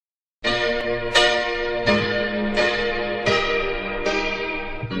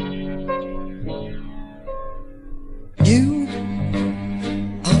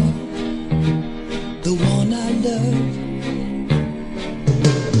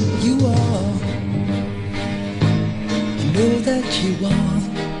you want.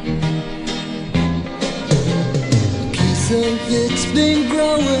 A piece of it's been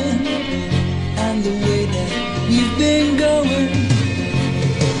growing, and the way that we've been going,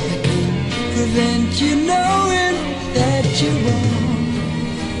 I can't prevent you knowing that you want.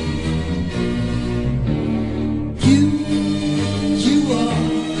 You are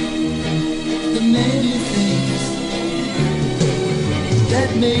the many things that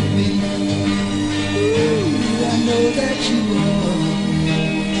make me. I know that you are.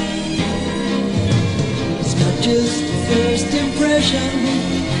 It's not just a first impression,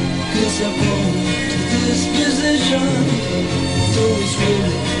 'cause I'm born to this position. So it's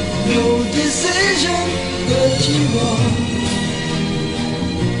really no decision, but you are.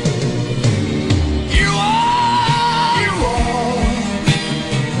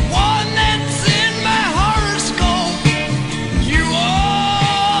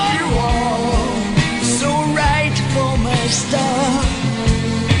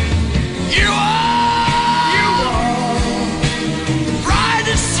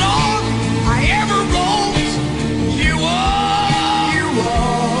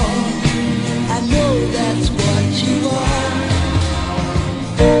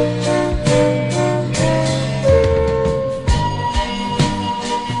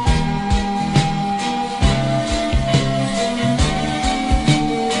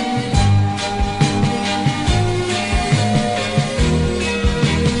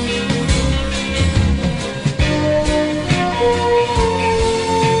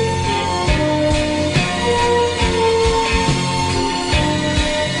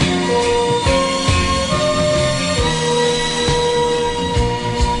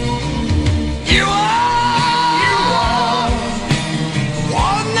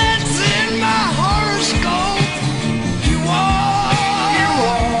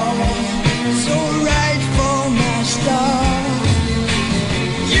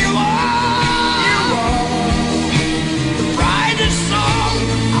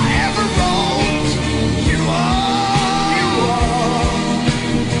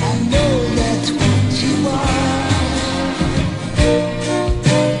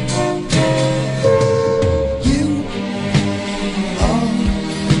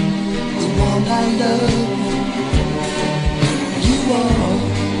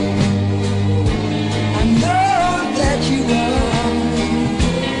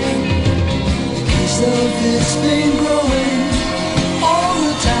 It's been growing all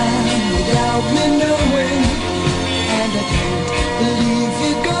the time without me knowing, and I can't believe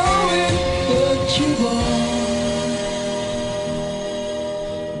you're going, but you are.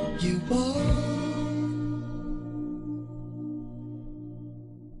 You are.